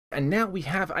And now we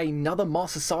have another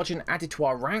Master Sergeant added to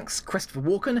our ranks, Christopher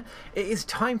Walken. It is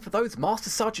time for those Master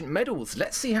Sergeant medals.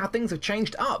 Let's see how things have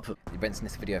changed up. The events in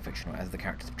this video are fictional as the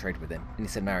characters portrayed within. Any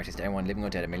similarities to anyone living or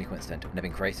dead are merely coincidental and have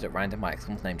been created at random by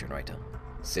XCOM's name generator.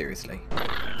 Seriously.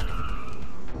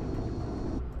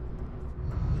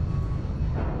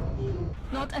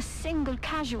 Not a single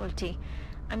casualty.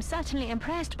 I'm certainly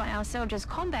impressed by our soldiers'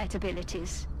 combat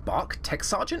abilities. Bark, Tech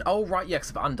Sergeant? Oh right, yeah,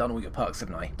 'cause I've undone all your perks,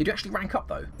 haven't I? Did you actually rank up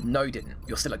though? No you didn't.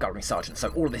 You're still a Gunnery Sergeant, so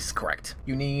all of this is correct.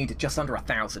 You need just under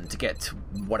 1,000 to get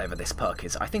whatever this perk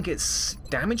is. I think it's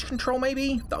damage control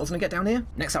maybe? That was gonna get down here.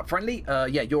 Next up, Friendly.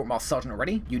 Yeah, you're a Master Sergeant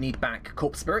already. You need back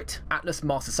Corpse Spirit, Atlas,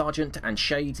 Master Sergeant, and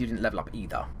Shades you didn't level up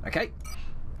either. Okay.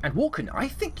 And Walken, I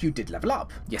think you did level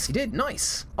up. Yes, you did.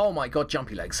 Nice. Oh my god,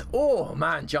 Jumpy Legs. Oh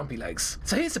man, Jumpy Legs.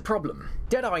 So here's the problem.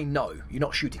 Deadeye, no, you're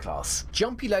not shooty class.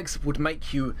 Jumpy Legs would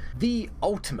make you the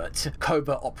ultimate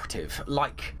Covert operative.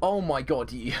 Like, oh my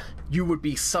god, you would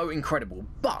be so incredible.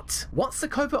 But once the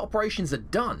Covert operations are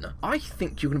done, I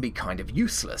think you're going to be kind of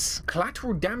useless.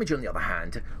 Collateral damage, on the other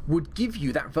hand, would give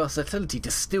you that versatility to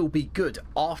still be good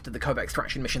after the Covert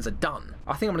extraction missions are done.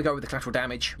 I think I'm going to go with the collateral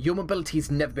damage. Your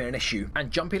mobility's never been an issue,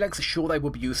 and Jumpy Legs, sure they will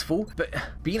be useful, but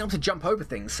being able to jump over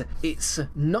things, it's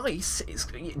nice.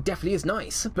 It definitely is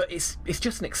nice, but it's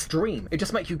just an extreme. It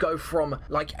just makes you go from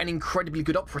like an incredibly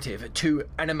good operative to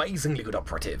an amazingly good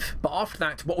operative. But after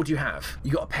that, what would you have?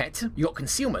 You got a pet, you got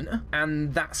concealment,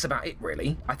 and that's about it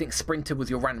really. I think Sprinter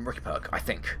was your random rookie perk, I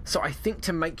think. So I think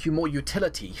to make you more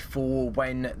utility for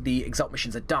when the Exalt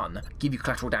missions are done, give you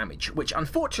collateral damage, which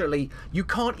unfortunately you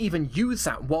can't even use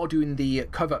that while doing the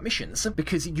Covert missions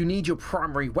because you need your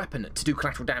primary weapon to do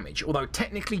collateral damage. Although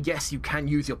technically, yes, you can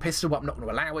use your pistol, but I'm not going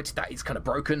to allow it. That is kind of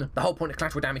broken. The whole point of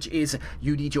collateral damage is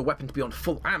you need your weapon to be on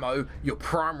full ammo, your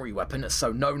primary weapon,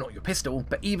 so no, not your pistol.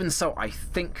 But even so, I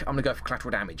think I'm going to go for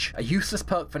collateral damage. A useless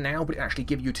perk for now, but it actually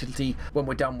give you utility when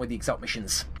we're done with the Exalt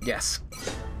missions. Yes.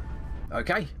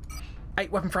 Okay. 8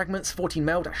 weapon fragments, 14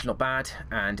 meld, actually not bad,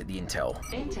 and the intel.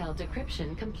 Intel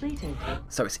decryption completed.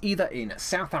 So it's either in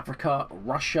South Africa,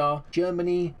 Russia,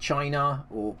 Germany, China,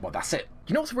 or, well, that's it.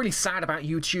 You know what's really sad about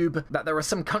YouTube? That there are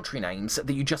some country names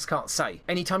that you just can't say.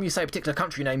 Anytime you say a particular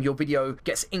country name, your video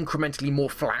gets incrementally more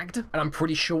flagged, and I'm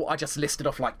pretty sure I just listed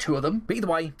off like 2 of them. But either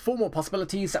way, 4 more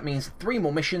possibilities, that means 3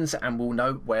 more missions, and we'll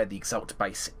know where the Exalt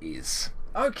base is.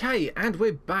 Okay, and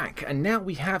we're back, and now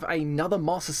we have another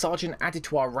Master Sergeant added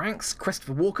to our ranks,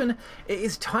 Christopher Walken. It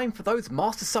is time for those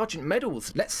Master Sergeant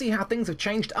medals. Let's see how things have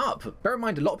changed up. Bear in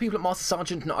mind, a lot of people at Master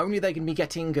Sergeant, not only are they going to be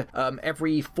getting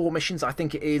every 4 missions, I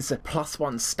think it is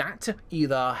 +1 stat,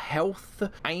 either health,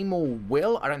 aim, or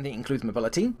will. I don't think it includes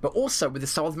mobility. But also, with the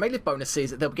Style of Melee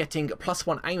bonuses, they'll be getting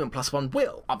 +1 aim and +1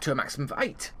 will, up to a maximum of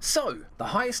 8. So, the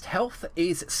highest health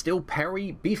is still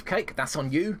Perry Beefcake, that's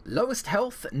on you. Lowest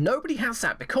health, nobody has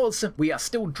that because we are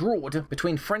still drawed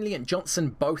between Friendly and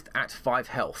Johnson, both at 5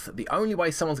 health. The only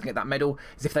way someone's gonna get that medal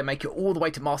is if they make it all the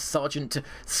way to Master Sergeant,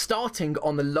 starting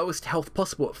on the lowest health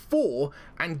possible at 4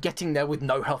 and getting there with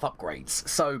no health upgrades.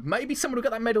 So maybe someone will get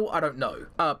that medal, I don't know.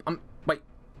 Wait.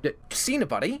 Cena,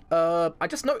 buddy, I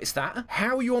just noticed that.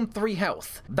 How are you on 3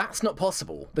 health? That's not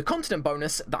possible. The continent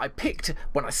bonus that I picked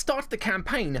when I started the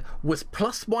campaign was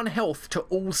 +1 health to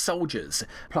all soldiers.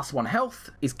 +1 health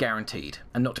is guaranteed.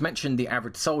 And not to mention the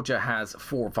average soldier has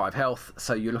 4 or 5 health,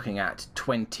 so you're looking at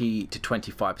 20 to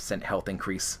 25% health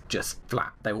increase just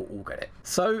flat. They will all get it.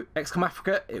 So, XCOM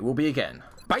Africa, it will be again.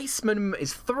 Base minimum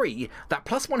is 3, that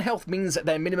 +1 health means that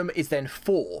their minimum is then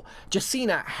 4.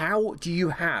 Justina, how do you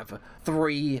have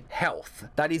 3 health?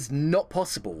 That is not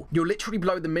possible. You're literally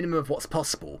below the minimum of what's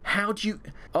possible. How do you...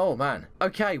 Oh man.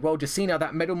 Okay, well Justina,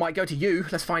 that medal might go to you.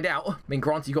 Let's find out. I mean,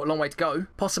 granted, you've got a long way to go.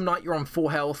 Possum Knight, you're on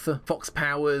 4 health. Fox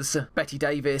Powers, Betty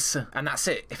Davis, and that's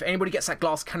it. If anybody gets that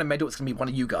glass cannon medal, it's going to be one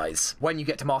of you guys when you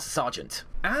get to Master Sergeant.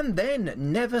 And then,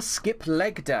 never skip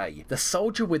leg day. The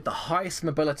soldier with the highest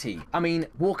mobility. I mean,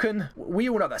 Walken, we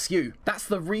all know that's you. That's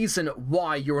the reason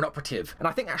why you're an operative. And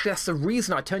I think actually that's the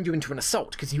reason I turned you into an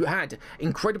assault, because you had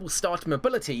incredible starting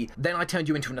mobility, then I turned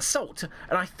you into an assault.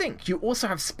 And I think you also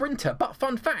have Sprinter, but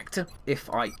fun fact, if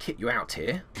I kit you out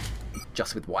here,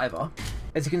 just with whatever,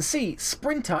 as you can see,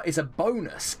 Sprinter is a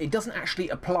bonus. It doesn't actually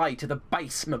apply to the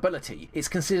base mobility. It's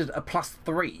considered a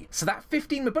 +3. So that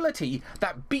 15 mobility,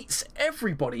 that beats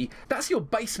everybody. That's your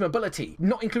base mobility,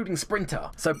 not including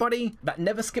Sprinter. So buddy, that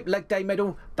never skip leg day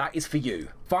medal, that is for you.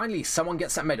 Finally, someone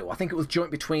gets that medal. I think it was joint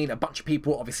between a bunch of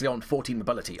people, obviously on 14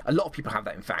 mobility. A lot of people have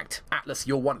that, in fact. Atlas,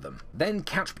 you're one of them. Then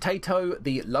Couch Potato,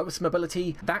 the lowest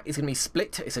mobility. That is going to be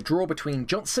split. It's a draw between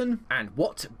Johnson and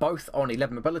Watt, both on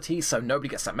 11 mobility, so nobody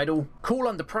gets that medal. Cool Cool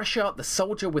under pressure, the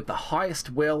soldier with the highest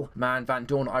will. Man, Van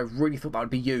Dorn, I really thought that would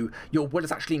be you. Your will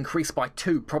has actually increased by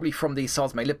 2, probably from the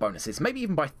SARS may live bonuses. Maybe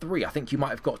even by 3. I think you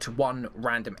might have got to 1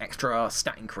 random extra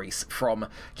stat increase from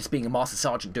just being a Master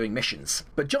Sergeant doing missions.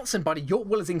 But Johnson, buddy, your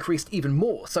will has increased even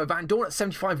more. So Van Dorn at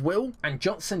 75 will, and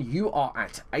Johnson, you are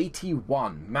at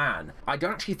 81. Man, I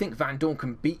don't actually think Van Dorn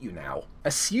can beat you now.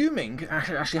 Assuming,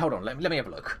 actually hold on, let me have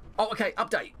a look. Oh, okay,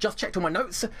 update. Just checked all my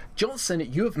notes. Johnson,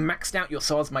 you have maxed out your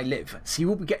SARS may live, so you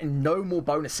will be getting no more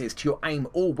bonuses to your aim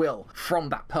or will from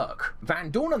that perk. Van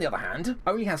Dorn, on the other hand,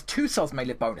 only has 2 SARS may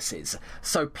live bonuses,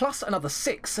 so plus another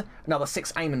 6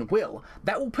 aim and will,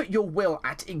 that will put your will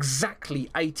at exactly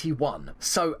 81.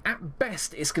 So at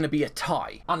best, it's going to be a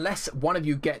tie, unless one of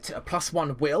you get a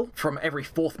 +1 will from every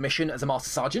 4th mission as a Master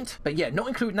Sergeant. But yeah, not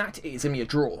including that, it is going to be a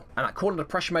draw. And that Call Under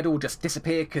Pressure medal will just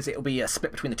disappear because it'll be a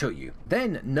split between the 2 of you.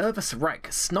 Then Nervous Wreck.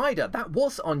 Snyder, that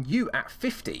was on you at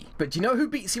 50. But do you know who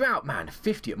beats you out, man?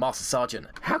 50 at Master Sergeant.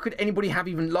 How could anybody have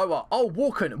even lower? Oh,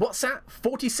 Walken, what's that?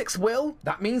 46 will?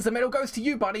 That means the medal goes to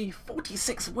you, buddy.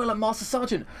 46 will at Master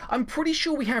Sergeant. I'm pretty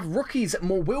sure we have rookies at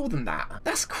more will than that.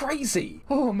 That's crazy.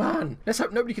 Oh, man. Let's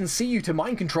hope nobody can see you to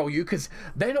mind control you, because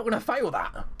they're not going to fail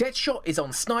that. Deadshot is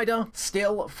on Snyder.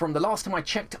 Still, from the last time I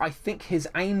checked, I think his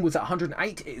aim was at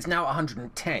 108. It is now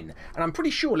 110. And I'm pretty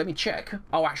sure, let me check.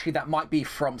 Oh, actually, that might be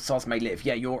from SARS may live.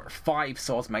 Yeah, you're 5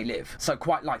 SARS may live. So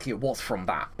quite likely it was from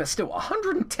that. But still,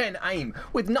 110 aim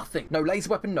with nothing. No laser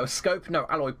weapon, no scope, no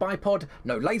alloy bipod,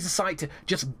 no laser sight,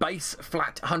 just base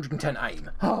flat 110 aim.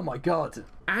 Oh my god.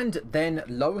 And then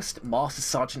lowest Master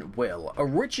Sergeant will.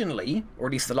 Originally, or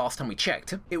at least the last time we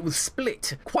checked, it was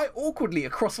split quite awkwardly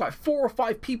across like 4 or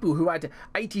 5 people who had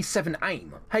 87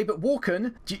 aim. Hey, but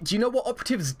Walken, do you know what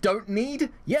operatives don't need?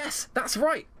 Yes, that's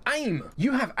right, aim.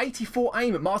 You have 84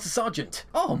 aim at Master Sergeant.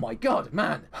 Oh my god,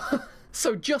 man.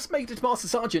 So just make it to Master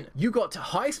Sergeant, you got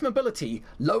highest mobility,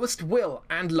 lowest will,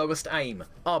 and lowest aim.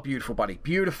 Oh, beautiful, buddy.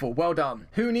 Beautiful. Well done.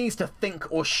 Who needs to think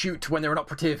or shoot when they're an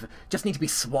operative? Just need to be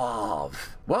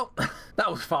suave. Well, that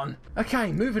was fun.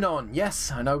 Okay, moving on.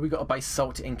 Yes, I know we got a base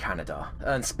assault in Canada.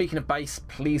 And speaking of base,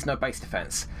 please no base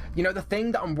defense. You know, the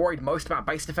thing that I'm worried most about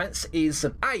base defense is,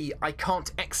 A, I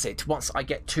can't exit once I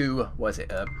get to, what is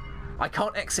it, I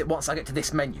can't exit once I get to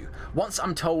this menu. Once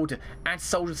I'm told add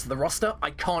soldiers to the roster,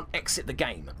 I can't exit the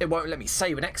game. It won't let me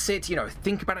save and exit, you know,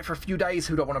 think about it for a few days,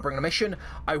 who do I want to bring on a mission.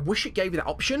 I wish it gave you that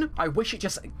option. I wish it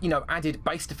just, you know, added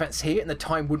base defense here and the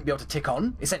time wouldn't be able to tick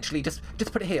on. Essentially, just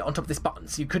put it here on top of this button.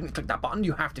 So you couldn't click that button,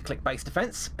 you have to click base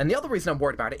defense. And the other reason I'm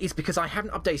worried about it is because I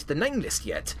haven't updated the name list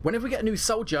yet. Whenever we get a new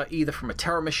soldier, either from a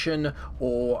terror mission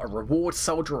or a reward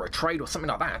soldier or a trade or something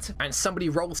like that, and somebody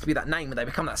rolls to be that name and they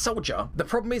become that soldier, the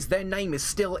problem is their name is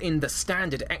still in the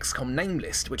standard XCOM name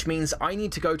list, which means I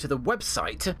need to go to the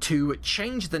website to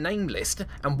change the name list.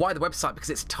 And why the website? Because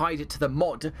it's tied to the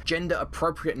mod gender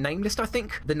appropriate name list. I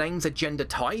think the names are gender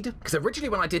tied, because originally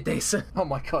when I did this, oh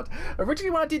my god,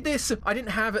 originally when I did this, I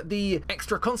didn't have the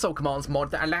extra console commands mod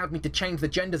that allowed me to change the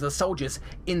genders of the soldiers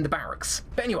in the barracks.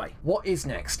 But anyway, what is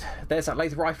next? There's that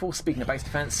laser rifle. Speaking of base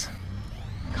defense,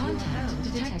 Contact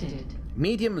detected.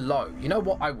 medium low. You know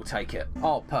what? I will take it.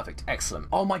 Oh, perfect. Excellent.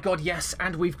 Oh my god, yes.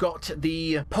 And we've got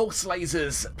the pulse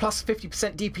lasers. Plus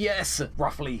 50% DPS,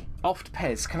 roughly. Oft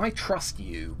Pez, can I trust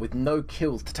you with no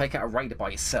kills to take out a raider by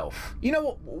yourself? You know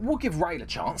what? We'll give Rail a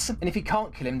chance. And if he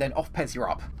can't kill him, then Oft Pez, you're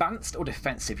up. Balanced or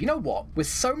defensive? You know what? With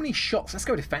so many shots, let's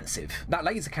go defensive. That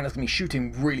laser cannon is going to be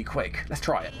shooting really quick. Let's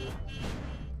try it.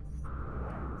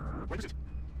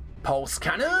 Pulse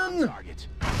cannon!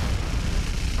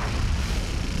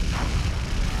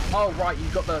 Oh, right, you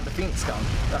got the Phoenix gun.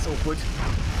 That's awkward.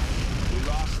 We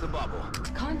lost the bubble.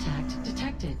 Contact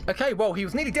detected. Okay, well, he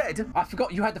was nearly dead. I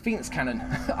forgot you had the Phoenix cannon.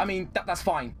 I mean, that's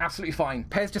fine. Absolutely fine.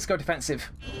 Pez, just go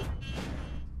defensive.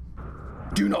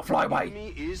 Do not fly away.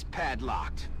 Enemy is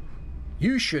padlocked.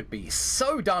 You should be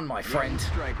so done, my friend.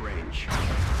 Strike range.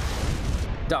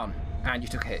 Done. And you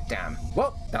took a hit, damn.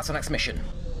 Well, that's our next mission.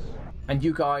 And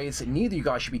you guys, neither of you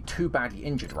guys should be too badly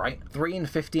injured, right? 3 and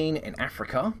 15 in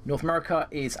Africa. North America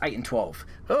is 8 and 12.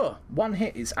 Oh, 1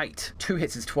 hit is 8. 2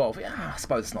 hits is 12. Yeah, I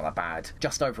suppose it's not that bad.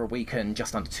 Just over a week and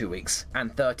just under 2 weeks.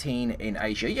 And 13 in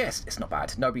Asia. Yes, it's not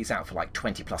bad. Nobody's out for like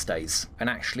 20 plus days. And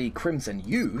actually, Crimson,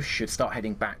 you should start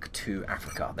heading back to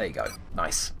Africa. There you go.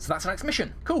 Nice. So that's our next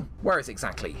mission. Cool. Where is it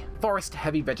exactly? Forest,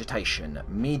 heavy vegetation,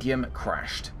 medium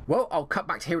crashed. Well, I'll cut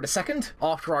back to here in a second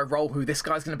after I roll who this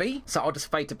guy's going to be. So I'll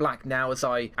just fade to black now as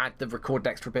I add the record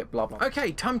extra bit, blah, blah.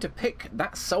 Okay, time to pick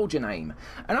that soldier name.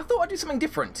 And I thought I'd do something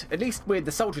different. At least with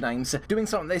the soldier names, doing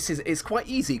something like this is quite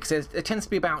easy because there tends to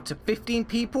be about 15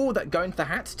 people that go into the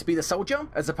hat to be the soldier,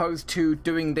 as opposed to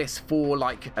doing this for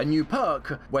like a new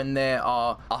perk when there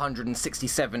are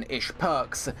 167-ish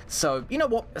perks. So, you know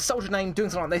what? A soldier name doing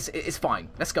something like this is fine.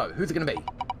 Let's go. Who's it going to be?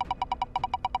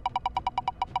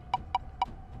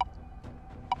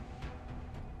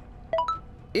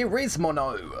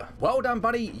 Irismono. Well done,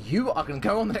 buddy. You are going to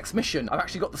go on the next mission. I've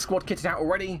actually got the squad kitted out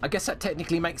already. I guess that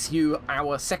technically makes you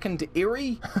our second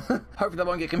Iri. Hopefully that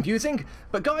won't get confusing.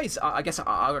 But guys, I guess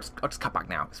I'll just cut back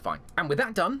now. It's fine. And with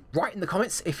that done, write in the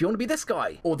comments if you want to be this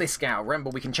guy or this gal. Remember,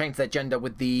 we can change their gender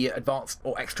with the advanced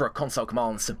or extra console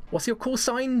commands. What's your call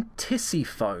sign?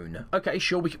 Tissy-phone. Okay,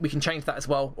 sure, we can change that as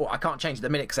well. Or I can't change it at the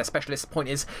minute because they're specialists. The point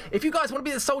is, if you guys want to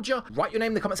be the soldier, write your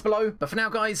name in the comments below. But for now,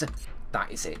 guys, that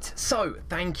is it. So,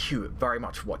 thank you very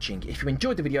much for watching. If you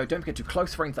enjoyed the video, don't forget to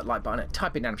close range that like button,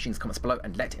 type in Nanomachine's comments below,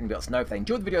 and let anybody else know if they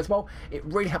enjoyed the video as well. It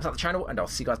really helps out the channel, and I'll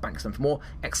see you guys back next time for more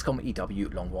XCOM EW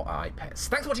Long War AI Pets.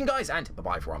 Thanks for watching, guys, and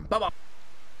bye-bye, everyone. Bye-bye.